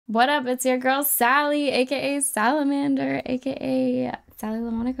What up? It's your girl Sally, aka Salamander, aka Sally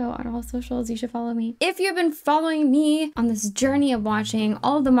LaMonaco on all socials. You should follow me. If you've been following me on this journey of watching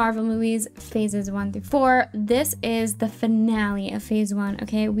all of the Marvel movies, phases 1 through 4, this is the finale of phase 1,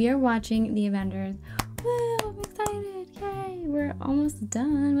 okay? We are watching the Avengers. Woo, I'm excited, yay! We're almost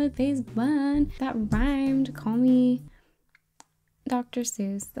done with phase 1. That rhymed, call me Dr.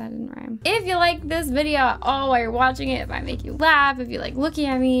 Seuss. That didn't rhyme. If you like this video at all while you're watching it, it might make you laugh, if you like looking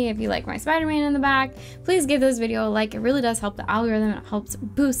at me, if you like my Spider-Man in the back, please give this video a like. It really does help the algorithm. It helps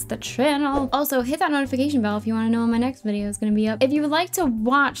boost the channel. Also, hit that notification bell if you want to know when my next video is going to be up. If you would like to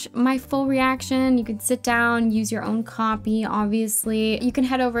watch my full reaction, you can sit down, use your own copy, obviously. You can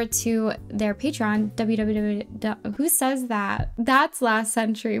head over to their Patreon, www. Who says that? That's last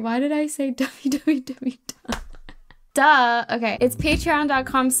century. Why did I say www? Duh. Okay, it's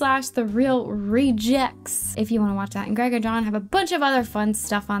patreon.com/therealrejects if you want to watch that. And Greg and John have a bunch of other fun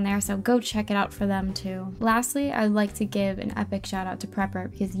stuff on there, so go check it out for them too. Lastly, I'd like to give an epic shout out to Prepper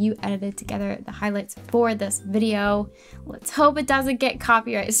because you edited together the highlights for this video. Let's hope it doesn't get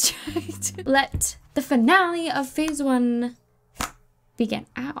copyright striked. Let the finale of phase 1 begin.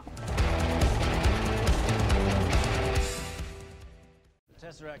 Ow. The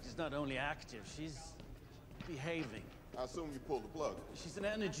Tesseract is not only active, she's behaving. I assume you pulled the plug. She's an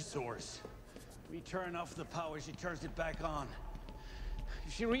energy source. We turn off the power, she turns it back on.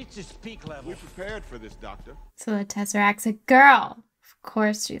 If she reaches peak level... We prepared for this, Doctor. So the Tesseract's a girl. Of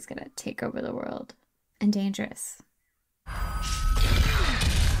course she's gonna take over the world. And dangerous.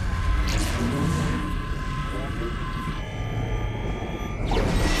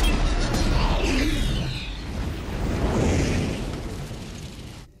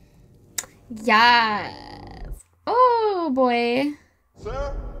 Yes. Oh boy.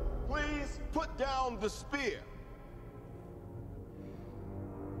 Sir, please put down the spear.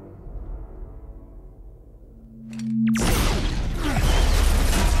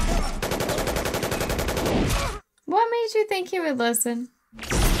 What made you think he would listen?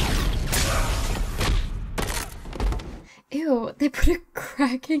 Ew, they put a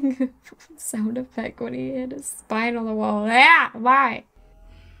cracking sound effect when he hit his spine on the wall. Yeah, why?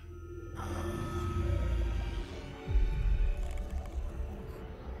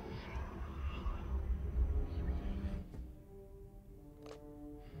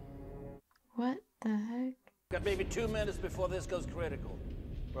 What the heck? Got maybe 2 minutes before this goes critical.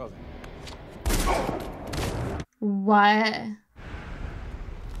 Brother. What?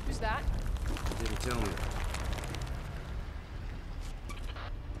 Who's that? Didn't tell me.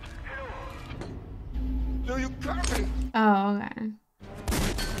 Do you copy? Oh, okay.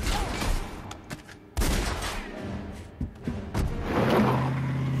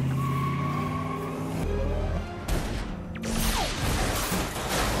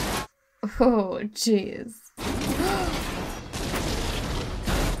 Oh, jeez.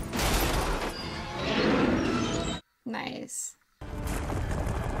 Nice.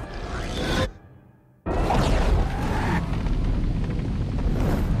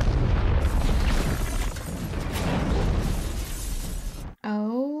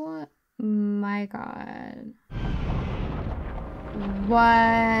 Oh my God.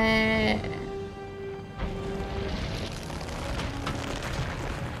 What?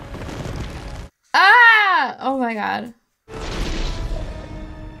 Ah! Oh my God.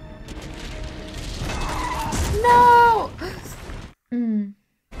 No!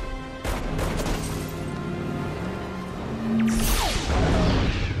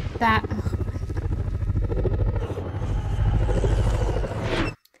 That.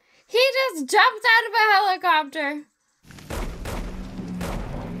 He just jumped out of a helicopter.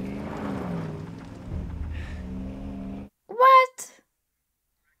 What?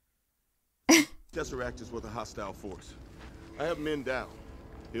 Tesseract is with a hostile force. I have men down.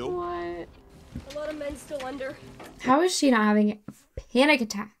 Hill? What? A lot of men still under. How is she not having a panic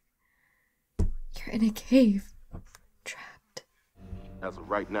attack? You're in a cave. Trapped. As of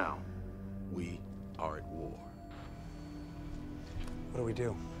right now, we are at war. What do we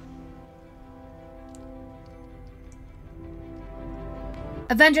do?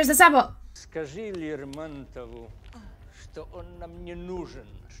 Avengers assemble! Скажи Лермонтову, что он нам не нужен,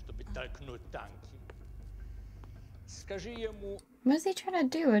 чтобы толкнуть танки. Скажи ему... What is he trying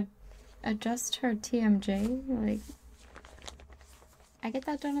to do? Adjust her TMJ? Like... I get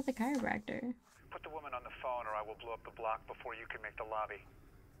that done at the chiropractor. Put the woman on the phone or I will blow up the block before you can make the lobby.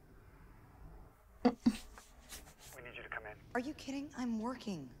 We need you to come in. Are you kidding? I'm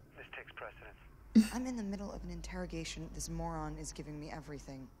working. This takes precedence. I'm in the middle of an interrogation. This moron is giving me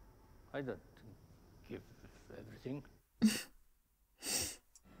everything. I don't give everything.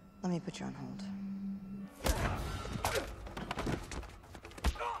 Let me put you on hold.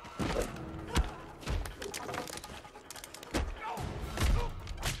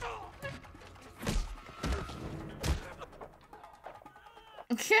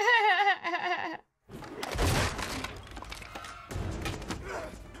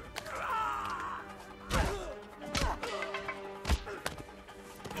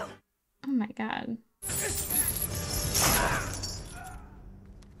 Oh my god.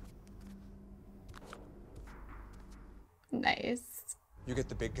 Nice. You get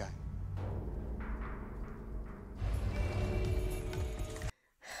the big guy.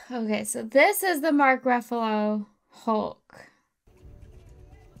 Okay, so this is the Mark Ruffalo Hulk.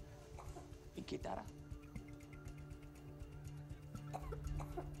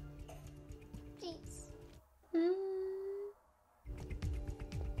 Please.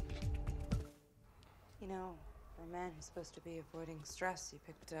 You know, for a man who's supposed to be avoiding stress, you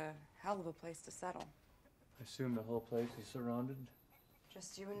picked a hell of a place to settle. I assume the whole place is surrounded.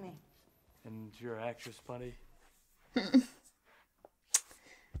 Just you and me. And your actress buddy.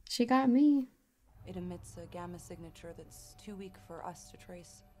 She got me. It emits a gamma signature that's too weak for us to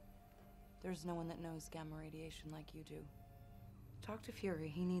trace. There's no one that knows gamma radiation like you do. Talk to Fury.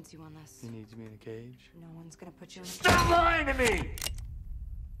 He needs you on this. He needs me in a cage. No one's gonna put you in a Stop lying to me!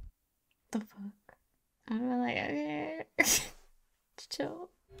 The fuck? I'm like, okay.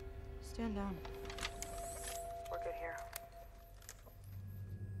 Chill. Stand down. We're good here.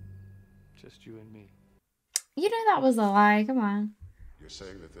 Just you and me. You know that was a lie. Come on. You're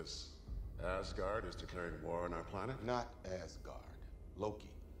saying that this Asgard is declaring war on our planet? Not Asgard. Loki.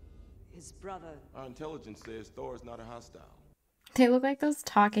 His brother. Our intelligence says Thor is not a hostile. They look like those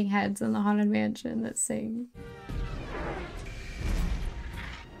talking heads in the Haunted Mansion that sing.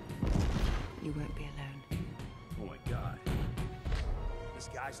 You won't be alone. Oh my god. This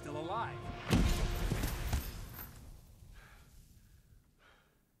guy's still alive.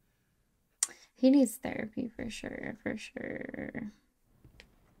 He needs therapy for sure, for sure.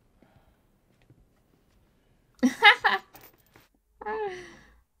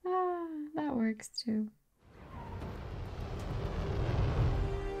 That works too.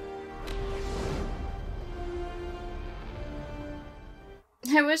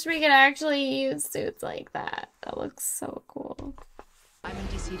 I wish we could actually use suits like that. That looks so cool. I'm in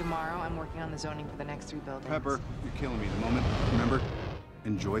DC tomorrow. I'm working on the zoning for the next 3 buildings. Pepper, you're killing me. The moment, remember?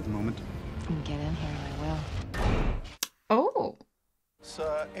 Enjoy the moment. Get in here and I will. Oh.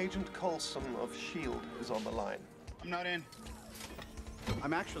 Sir, Agent Coulson of S.H.I.E.L.D. is on the line. I'm not in.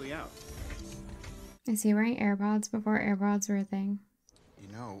 I'm actually out. Is he wearing AirPods before AirPods were a thing? You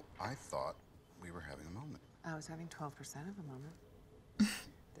know, I thought we were having a moment. I was having 12% of a moment.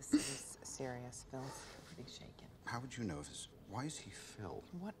 This is serious. Phil's pretty shaken. How would you know this? Why is he Phil?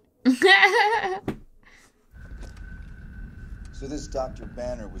 What? So this Dr.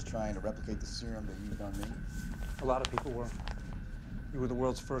 Banner was trying to replicate the serum they used on me? A lot of people were. You were the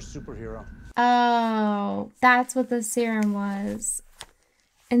world's first superhero. Oh, that's what the serum was.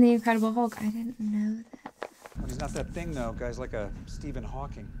 In the Incredible Hulk. I didn't know that. Well, he's not that thing, though. Guy's like a Stephen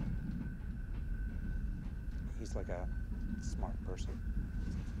Hawking. He's like a smart person.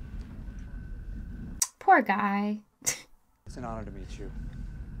 Poor guy. It's an honor to meet you.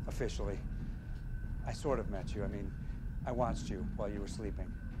 Officially. I sort of met you. I mean, I watched you while you were sleeping.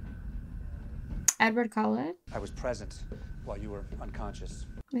 Edward Cullen? I was present while you were unconscious.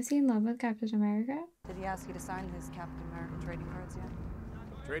 Was he in love with Captain America? Did he ask you to sign his Captain America trading cards yet?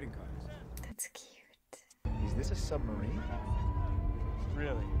 Trading cards. That's cute. Is this a submarine?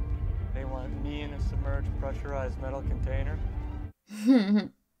 Really? They want me in a submerged pressurized metal container?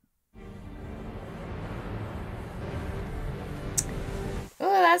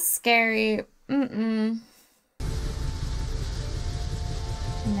 Oh, that's scary. Mm-mm.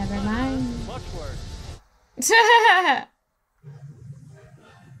 Never mind. Much worse.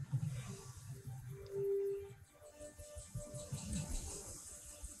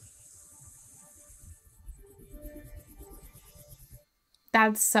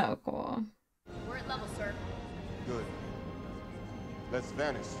 That's so cool. We're at level, sir. Good. Let's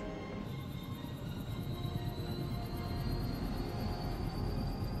vanish.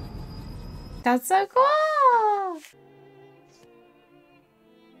 That's so cool.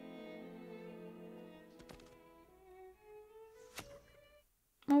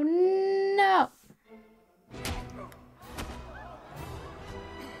 Oh no.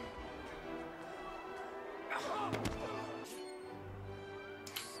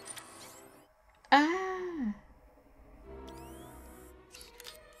 Ah.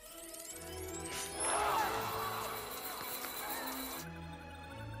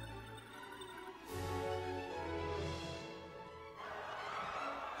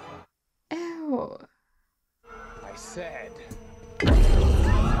 Oh. I said.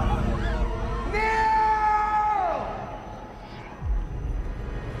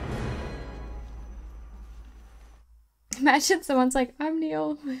 Imagine someone's like, I'm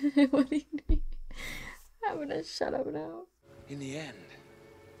Neil. What do you need? I'm gonna shut up now. In the end,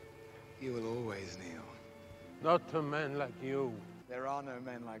 you will always kneel. Not to men like you. There are no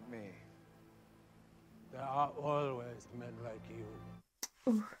men like me. There are always men like you.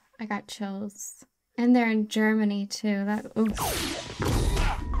 Ooh, I got chills. And they're in Germany too. That ooh.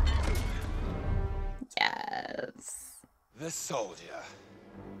 Yes. The soldier.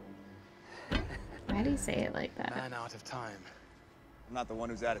 Why do you say it like that? Man out of time. I'm not the one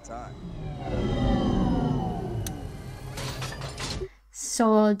who's out of time.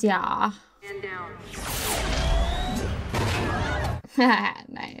 Soldier. And down.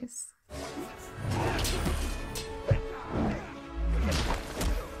 Nice.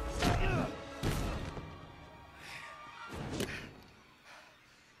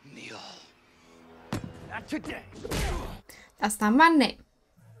 Kneel. Not today. That's not my name.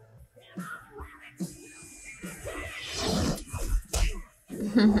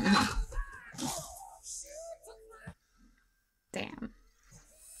 Damn.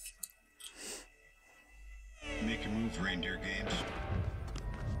 Making moves, reindeer games.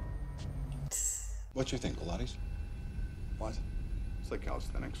 What's your thing, Pilates? What? It's like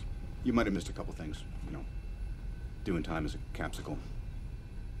calisthenics. You might have missed a couple things, you know. Doing time as a capsicle.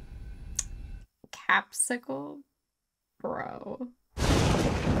 Capsicle? Bro.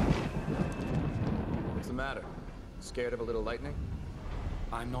 What's the matter? Scared of a little lightning?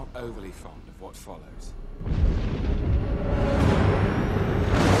 I'm not overly fond of what follows.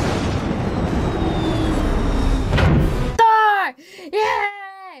 Thor!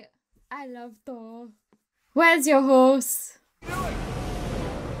 Yay! I love Thor. Where's your horse?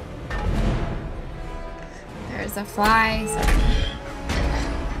 There's a fly.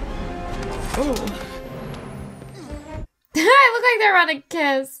 Oh. I look like they're about to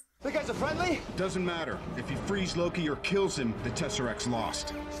kiss. The guys are friendly? Doesn't matter. If he frees Loki or kills him, the Tesseract's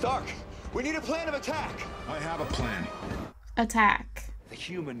lost. Stark, we need a plan of attack. I have a plan. Attack. The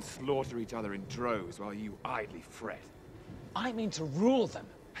humans slaughter each other in droves while you idly fret. I mean to rule them.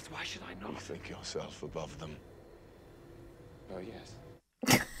 That's why should I not? You think yourself above them? Oh, yes.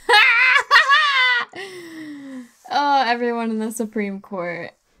 Oh, everyone in the Supreme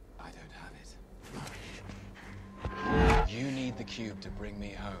Court. I don't have it. You need the cube to bring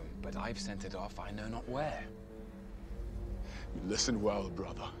me home, but I've sent it off I know not where. You listen well,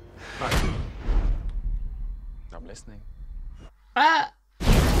 brother. I'm listening.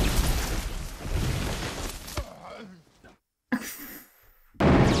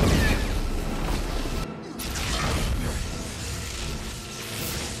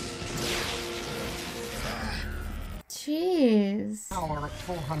 Jeez. Power at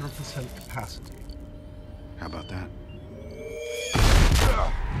 400% capacity. How about that?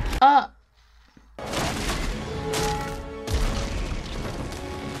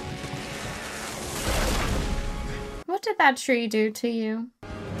 What did that tree do to you?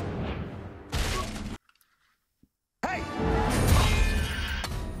 Hey!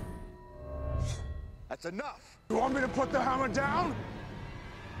 That's enough. You want me to put the hammer down?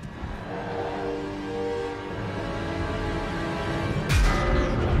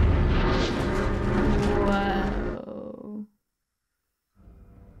 Whoa.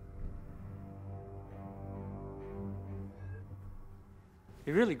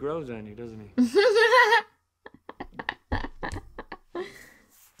 He really grows on you, doesn't he?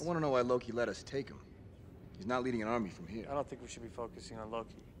 I want to know why Loki let us take him. He's not leading an army from here. I don't think we should be focusing on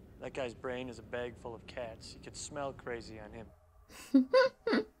Loki. That guy's brain is a bag full of cats. You could smell crazy on him.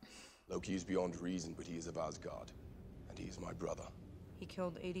 Loki is beyond reason, but he is of Asgard. And he is my brother. He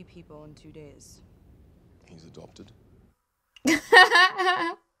killed 80 people in 2 days. He's adopted.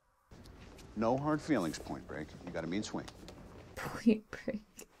 No hard feelings, Point Break. You got a mean swing. Point Break,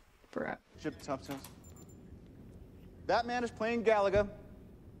 bro. Ship to top tails. That man is playing Galaga.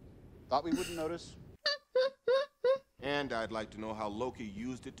 Thought we wouldn't notice. And I'd like to know how Loki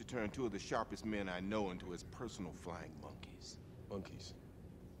used it to turn two of the sharpest men I know into his personal flying monkeys. Monkeys?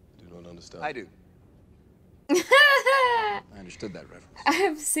 I do not understand. I do. I understood that reference.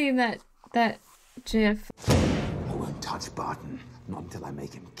 I've seen that GIF. I won't touch Barton, not until I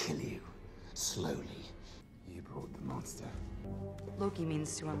make him kill you. Slowly. You brought the monster. Loki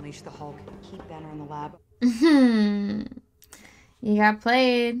means to unleash the Hulk. Keep Banner in the lab. You got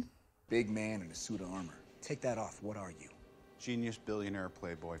played. Big man in a suit of armor. Take that off. What are you? Genius, billionaire,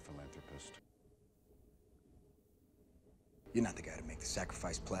 playboy, philanthropist. You're not the guy to make the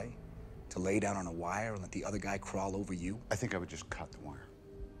sacrifice play. To lay down on a wire and let the other guy crawl over you? I think I would just cut the wire.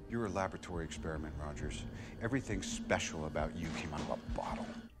 You're a laboratory experiment, Rogers. Everything special about you came out of a bottle.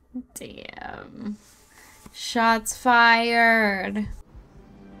 Damn. Shots fired.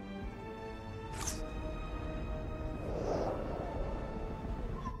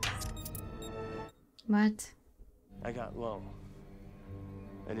 What? I got low.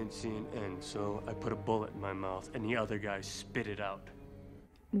 I didn't see an end, so I put a bullet in my mouth, and the other guy spit it out.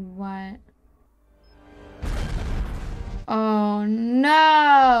 What? Oh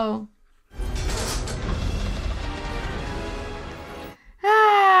no!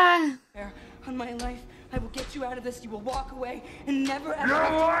 Ah! On my life, I will get you out of this. You will walk away and never ever.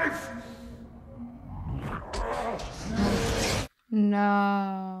 Your life!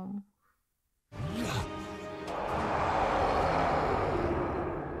 No.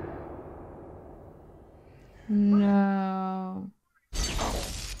 No.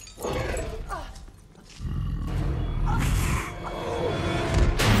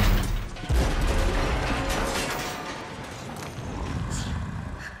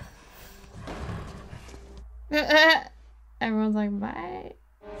 Everyone's like, bye.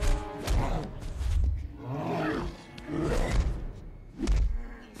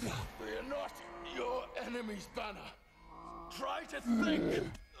 We're not your enemies, Banner. Try to think.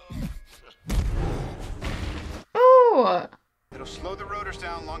 Ooh. It'll slow the rotors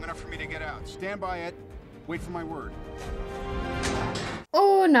down long enough for me to get out. Stand by it. Wait for my word.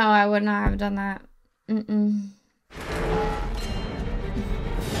 Oh no, I would not have done that.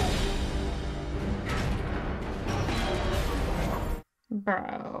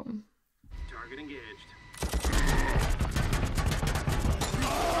 Bro. Target engaged.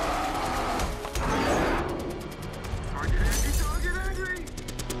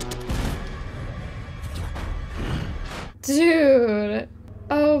 Dude.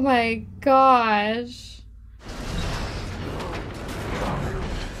 Oh my gosh.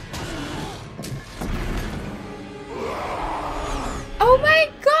 Oh my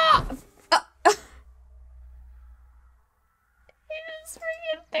god. He just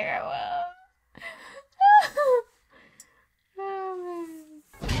freaking threw him. Oh man.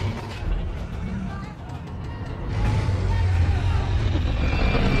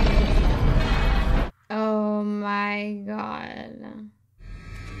 Oh my god.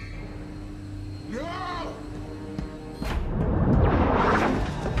 No!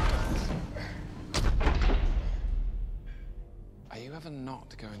 Are you ever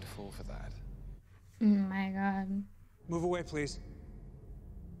not going to fall for that? Oh my god. Move away, please.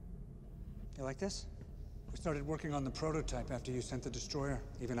 You like this? We started working on the prototype after you sent the destroyer.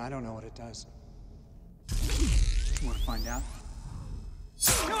 Even I don't know what it does. You want to find out?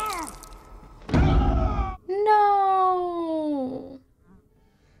 No.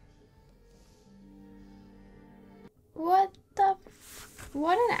 What the?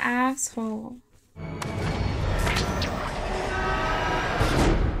 What an asshole.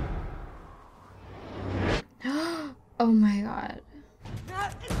 Oh my god.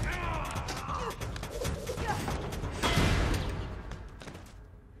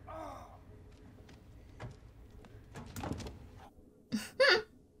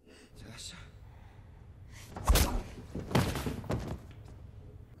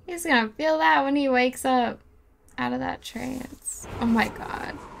 He's gonna feel that when he wakes up out of that trance. Oh my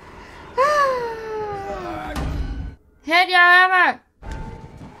god. Hit your hammer!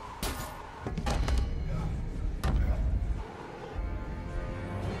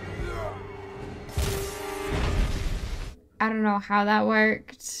 I don't know how that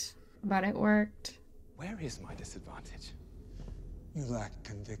worked, but it worked. Where is my disadvantage? You lack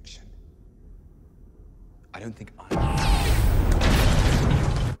conviction. I don't think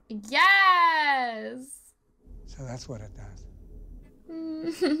Yes! So that's what it does.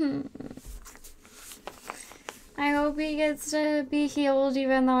 I hope he gets to be healed,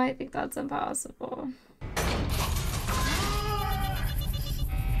 even though I think that's impossible.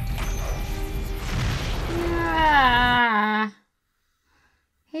 Ah.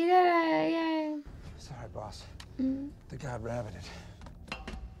 He did it, yay. Sorry, boss. The god rabbited.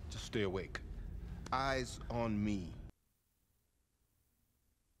 Just stay awake. Eyes on me.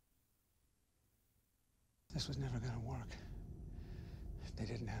 This was never gonna work. They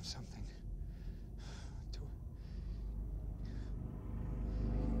didn't have something to...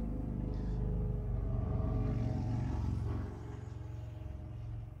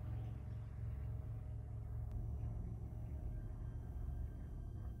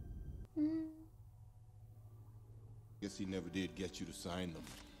 Guess he never did get you to sign them.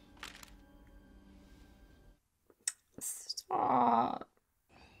 Stop.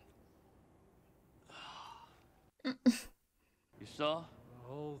 saw? The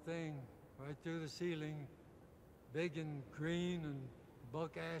whole thing, right through the ceiling. Big and green and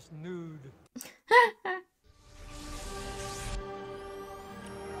buck-ass nude.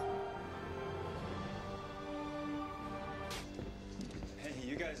 Hey,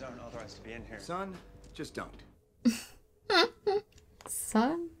 you guys aren't authorized to be in here. Son, just don't.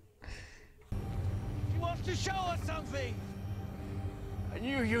 Son? He wants to show us something! A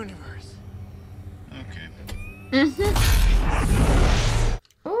new universe. Okay.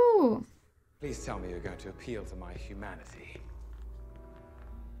 Ooh. Please tell me you're going to appeal to my humanity.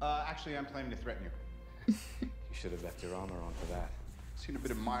 Actually, I'm planning to threaten you. You should have left your armor on for that. Seen a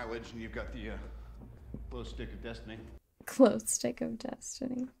bit of mileage, and you've got the glow stick of destiny. Glow stick of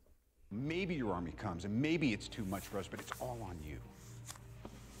destiny. Maybe your army comes, and maybe it's too much for us, but it's all on you.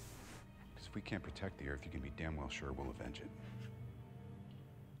 Because if we can't protect the Earth, you can be damn well sure we'll avenge it.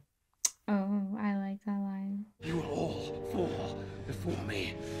 Oh, I like that line. You will all fall before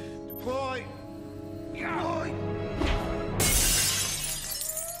me. Deploy! Deploy!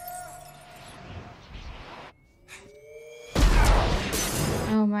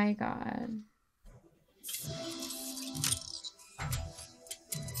 Oh my god.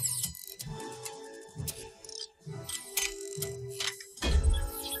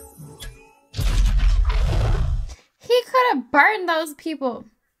 He could have burned those people.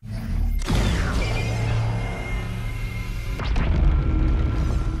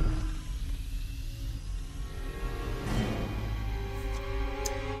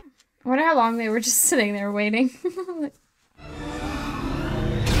 I wonder how long they were just sitting there waiting.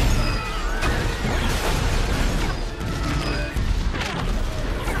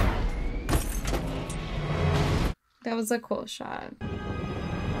 That was a cool shot.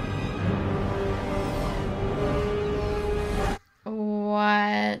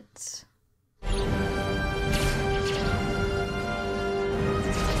 What?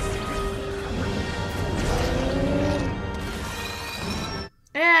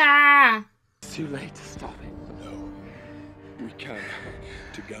 Ah! It's too late to stop it. No, we can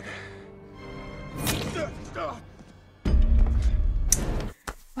together.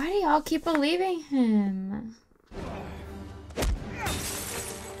 Why do y'all keep believing him?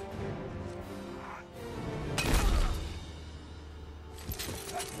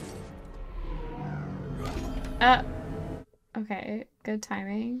 Okay, good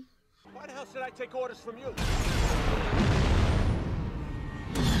timing. Why the hell should I take orders from you?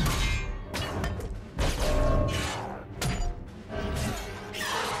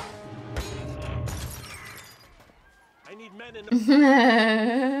 I need men in the...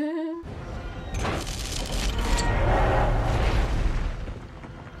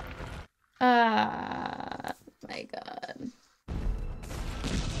 My god.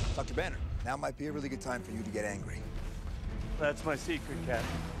 Dr. Banner, now might be a really good time for you to get angry. That's my secret, Captain.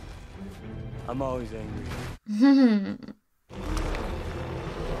 I'm always angry.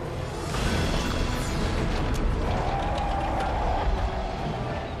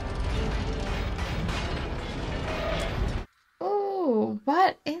 Ooh,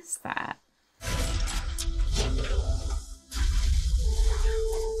 what is that?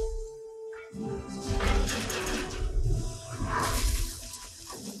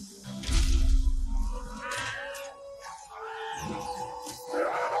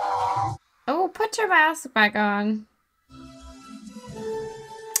 Oh, put your mask back on.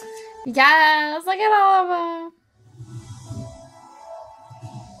 Yes, look at all of them.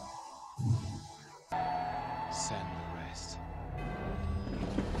 Send the rest.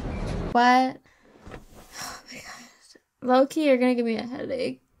 What? Oh my god. Loki, you're gonna give me a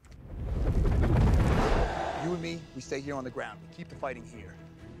headache. You and me, we stay here on the ground. We keep the fighting here.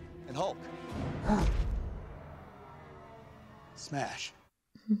 And Hulk. Smash.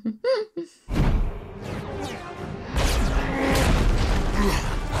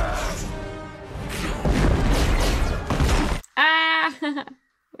 Ah! Oh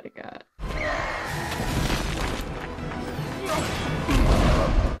my god.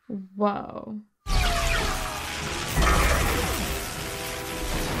 Whoa.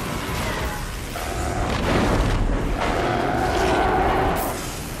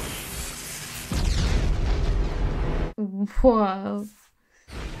 Whoa.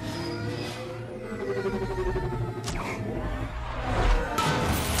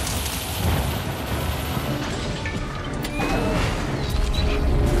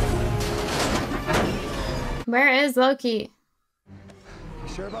 Where is Loki?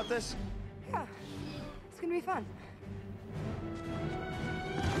 You sure about this? Yeah, it's gonna be fun.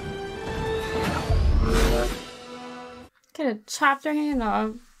 Could have chopped her hand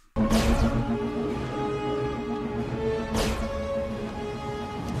off.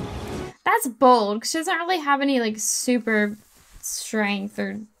 That's bold, because she doesn't really have any, like, super strength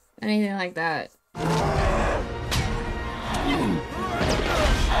or anything like that.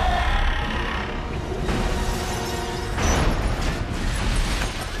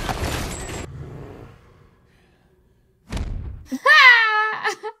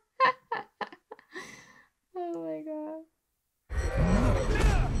 Oh my god.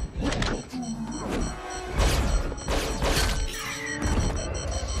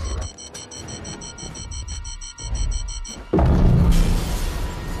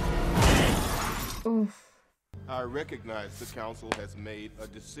 Oof. I recognize the council has made a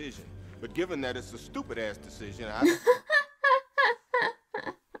decision, but given that it's a stupid-ass decision,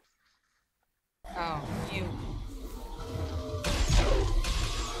 Oh, you.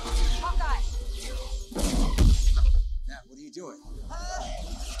 Hawkeye! Nat, what are you doing?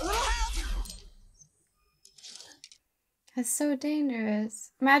 That's so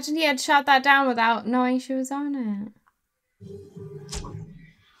dangerous. Imagine he had shot that down without knowing she was on it.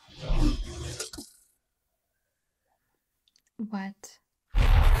 What?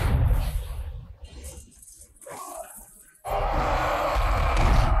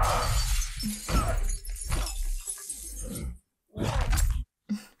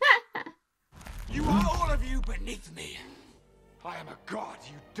 You are all of you beneath me. I am a god,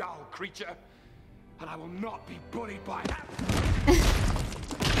 you dull creature, and I will not be bullied by that.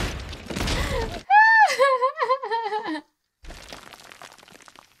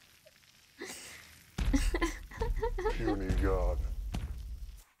 Puny god.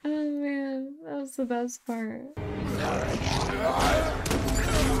 Oh man, that was the best part. Oh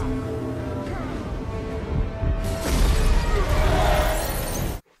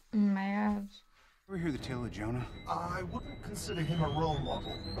my gosh. Ever hear the tale of Jonah? I wouldn't consider him a role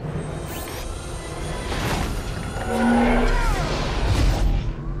model.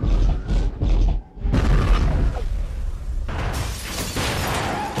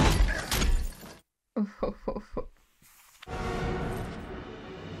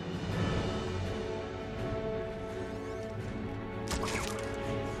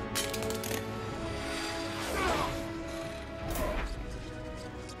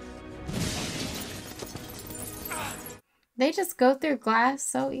 They just go through glass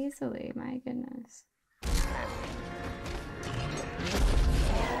so easily, my goodness.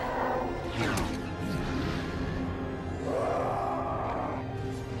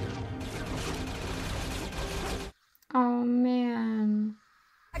 Oh man.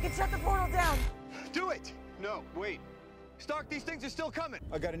 I can shut the portal down. Do it! No, wait. Stark, these things are still coming.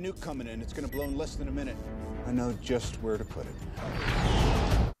 I got a nuke coming in. It's gonna blow in less than a minute. I know just where to put it.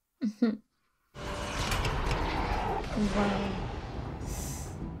 Wow.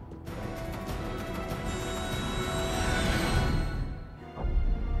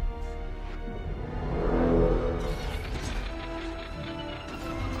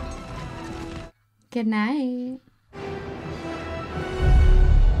 Good night.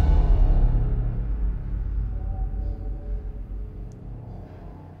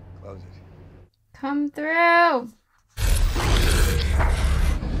 Close it. Come through.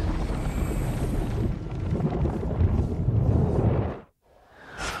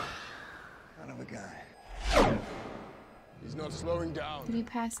 He's not slowing down. Did he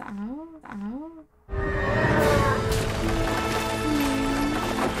pass out? Out?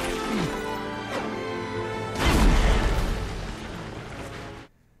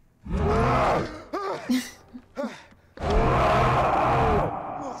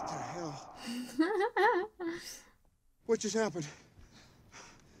 What the hell? What just happened?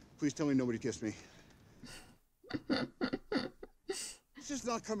 Please tell me nobody kissed me. Let's just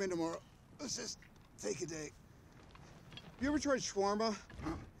not come in tomorrow. Let's just take a day. You ever tried shawarma?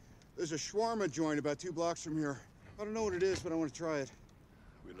 There's a shawarma joint about 2 blocks from here. I don't know what it is, but I want to try it.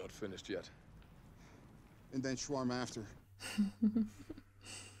 We're not finished yet. And then shawarma after.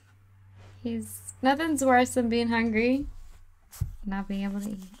 Nothing's worse than being hungry, not being able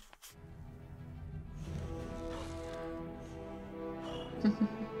to eat.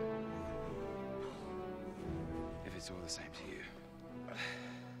 If it's all the same to you,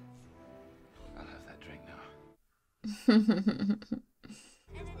 I'll have that drink now. And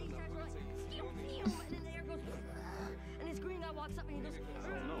then he starts like, and then the air goes, and this green guy walks up and he goes, I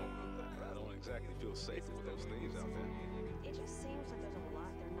don't know. I don't exactly feel safe with those thieves out there. it just seems like there's a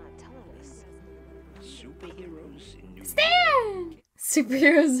lot they're not telling us. Superheroes in New Stan!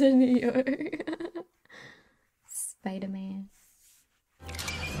 Superheroes in New York. Spider-Man.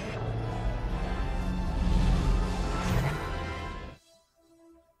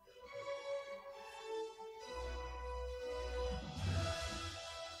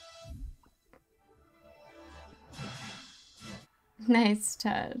 Nice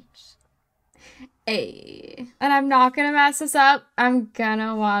touch. Hey. And I'm not gonna mess this up. I'm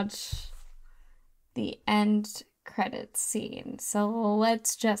gonna watch the end credits scene. So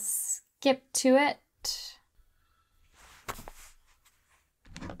let's just skip to it.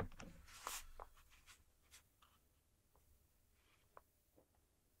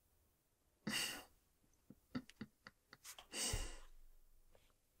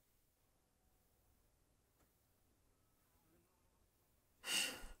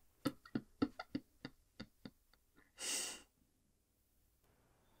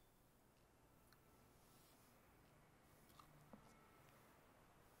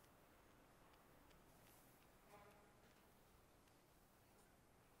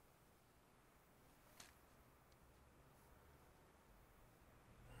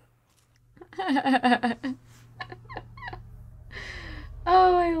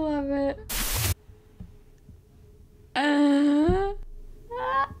 Oh, I love it.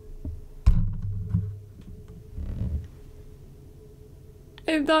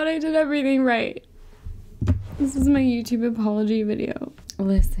 I thought I did everything right. This is my YouTube apology video.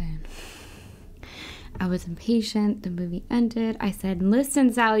 Listen, I was impatient. The movie ended. I said,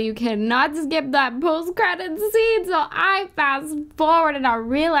 listen, Sally, you cannot skip that post-credits scene. So I fast forward and I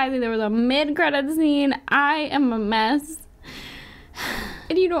realized there was a mid-credits scene. I am a mess.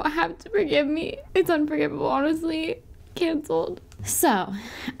 And you don't have to forgive me. It's unforgivable, honestly. Canceled. So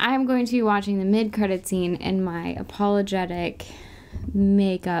I'm going to be watching the mid-credits scene in my apologetic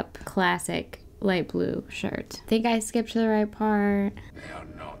makeup classic light blue shirt. I think I skipped to the right part. They are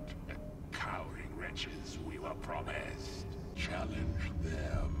not the cowering wretches we were promised. Challenge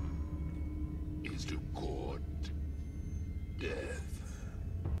them is to court death.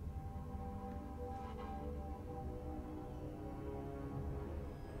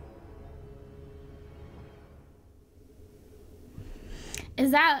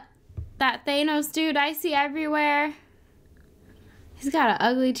 Is that Thanos dude I see everywhere? He's got an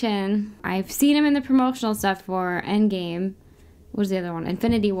ugly chin. I've seen him in the promotional stuff for Endgame. What was the other one?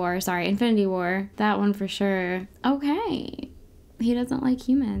 Infinity War. Sorry, Infinity War. That one for sure. Okay. He doesn't like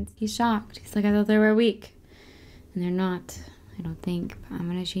humans. He's shocked. He's like, I thought they were weak. And they're not. I don't think. But I'm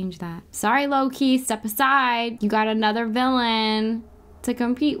going to change that. Sorry, Loki. Step aside. You got another villain to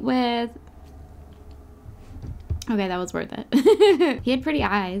compete with. Okay, that was worth it. He had pretty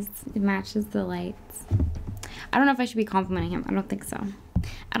eyes. It matches the lights. I don't know if I should be complimenting him. I don't think so.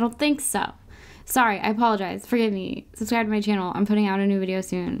 I don't think so. Sorry, I apologize. Forgive me. Subscribe to my channel. I'm putting out a new video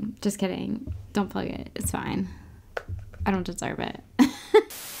soon. Just kidding. Don't plug it. It's fine. I don't deserve it.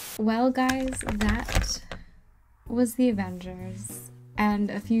 Well, guys, that was the Avengers and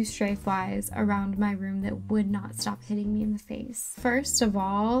a few stray flies around my room that would not stop hitting me in the face. First of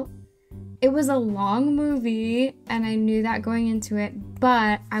all, it was a long movie and I knew that going into it,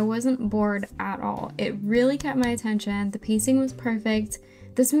 but I wasn't bored at all. It really kept my attention. The pacing was perfect.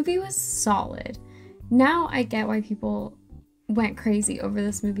 This movie was solid. Now I get why people went crazy over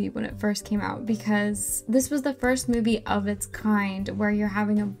this movie when it first came out, because this was the first movie of its kind where you're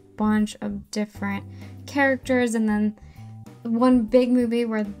having a bunch of different characters and then one big movie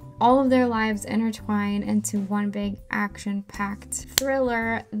where all of their lives intertwine into one big action-packed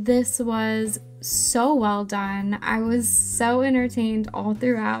thriller. This was so well done. I was so entertained all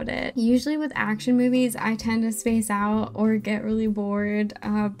throughout it. Usually with action movies, I tend to space out or get really bored.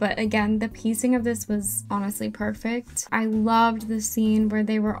 But again, the pacing of this was honestly perfect. I loved the scene where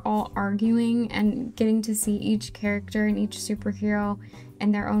they were all arguing and getting to see each character and each superhero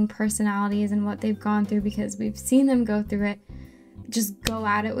and their own personalities and what they've gone through, because we've seen them go through it. Just go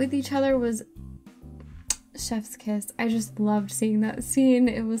at it with each other was chef's kiss. I just loved seeing that scene.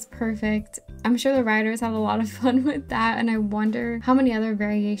 It was perfect. I'm sure the writers had a lot of fun with that, and I wonder how many other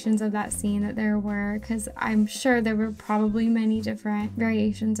variations of that scene that there were, because I'm sure there were probably many different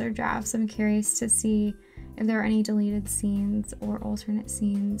variations or drafts. I'm curious to see if there are any deleted scenes or alternate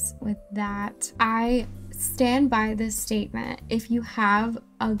scenes with that. I stand by this statement. If you have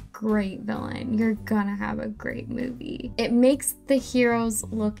a great villain, you're gonna have a great movie. It makes the heroes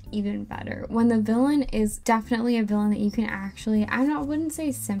look even better. When the villain is definitely a villain that you can actually, I wouldn't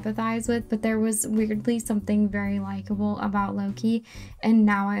say sympathize with, but there was weirdly something very likable about Loki, and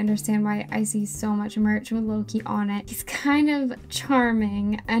now I understand why I see so much merch with Loki on it. He's kind of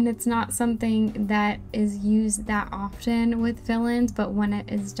charming, and it's not something that is used that often with villains, but when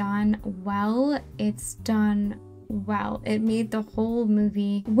it is done well, it's done well. It made the whole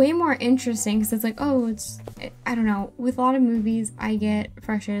movie way more interesting because it's like, oh, I don't know, with a lot of movies I get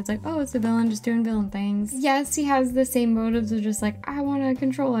frustrated. It's like, oh, it's the villain just doing villain things. Yes, he has the same motives of just like, I want to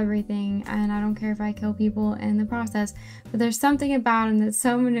control everything and I don't care if I kill people in the process, but there's something about him that's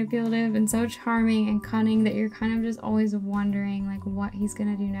so manipulative and so charming and cunning that you're kind of just always wondering like what he's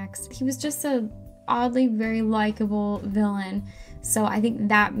gonna do next. He was just a oddly very likable villain. So I think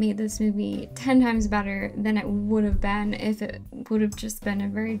that made this movie 10 times better than it would have been if it would have just been a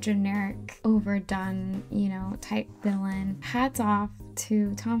very generic, overdone, you know, type villain. Hats off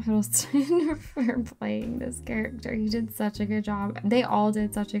to Tom Hiddleston for playing this character. He did such a good job. They all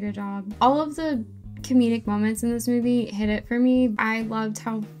did such a good job. All of the comedic moments in this movie hit it for me. I loved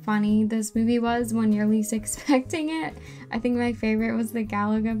how funny this movie was when you're least expecting it. I think my favorite was the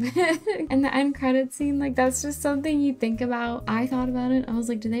Galaga bit and the end credit scene. Like, that's just something you think about. I thought about it. I was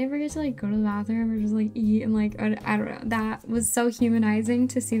like, do they ever get to like go to the bathroom or just like eat and like, I don't know. That was so humanizing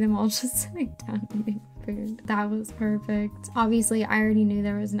to see them all just sitting down eating food. That was perfect. Obviously, I already knew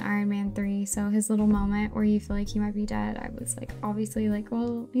there was an Iron Man 3, so his little moment where you feel like he might be dead, I was like, obviously like,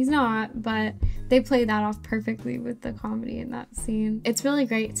 well, he's not, but they played that off perfectly with the comedy in that scene. It's really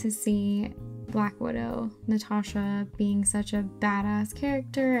great to see Black Widow, Natasha, being such a badass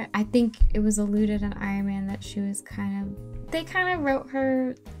character. I think it was alluded in Iron Man that she was they kind of wrote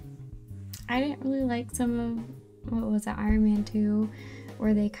her, I didn't really like some of, what was it, Iron Man 2,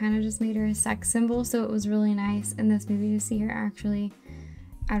 where they kind of just made her a sex symbol, so it was really nice in this movie to see her actually,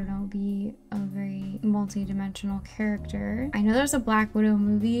 I don't know, be a very multi-dimensional character. I know there's a Black Widow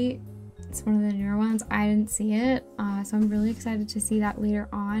movie. It's one of the newer ones. I didn't see it, so I'm really excited to see that later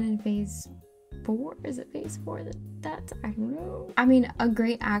on in phase 4. Is it phase 4? That's I don't know. I mean, a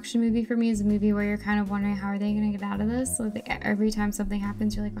great action movie for me is a movie where you're kind of wondering how are they gonna get out of this. So every time something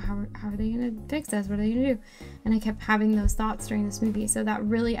happens, you're like, well, how are they gonna fix this? What are they gonna do? And I kept having those thoughts during this movie. So that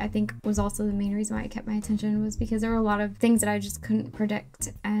really, I think, was also the main reason why I kept my attention, was because there were a lot of things that I just couldn't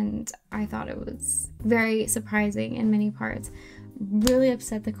predict, and I thought it was very surprising in many parts. Really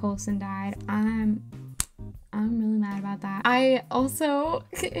upset that Coulson died. I'm really mad about that. I also,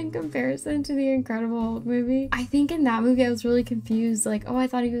 in comparison to the Incredible Hulk movie, I think in that movie I was really confused. Like, oh, I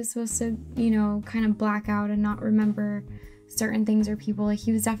thought he was supposed to, you know, kind of black out and not remember certain things or people. Like,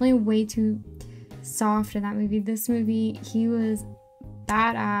 he was definitely way too soft in that movie. This movie, he was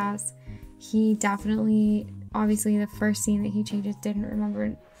badass. He definitely, obviously the first scene that he changes, didn't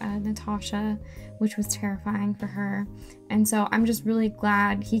remember Natasha, which was terrifying for her. And so I'm just really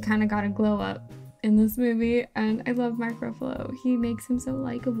glad he kind of got a glow up in this movie, and I love Mark Ruffalo. He makes him so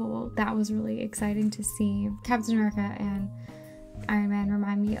likable. That was really exciting to see. Captain America and Iron Man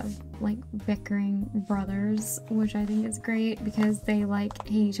remind me of like bickering brothers, which I think is great because they like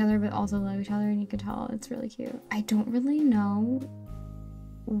hate each other but also love each other, and you can tell it's really cute. I don't really know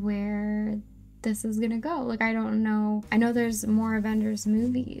where this is gonna go. Like, I don't know. I know there's more Avengers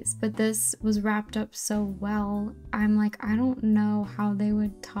movies, but this was wrapped up so well. I'm like, I don't know how they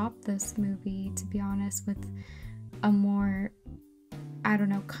would top this movie, to be honest, with a more, I don't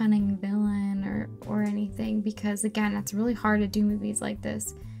know, cunning villain or anything, because again, it's really hard to do movies like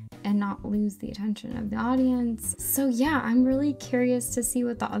this and not lose the attention of the audience. So yeah, I'm really curious to see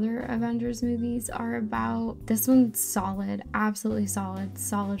what the other Avengers movies are about. This one's solid, absolutely solid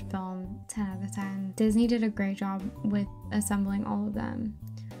film, 10 out of 10. Disney did a great job with assembling all of them.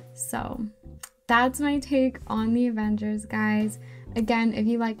 So that's my take on the Avengers, guys. Again, if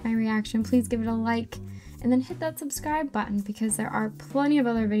you like my reaction, please give it a like and then hit that subscribe button, because there are plenty of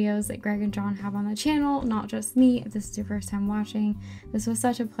other videos that Greg and John have on the channel, not just me. If this is your first time watching, this was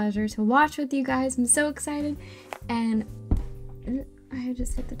such a pleasure to watch with you guys. I'm so excited, and I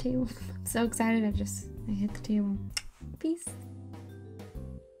just hit the table. I'm so excited, I hit the table. Peace.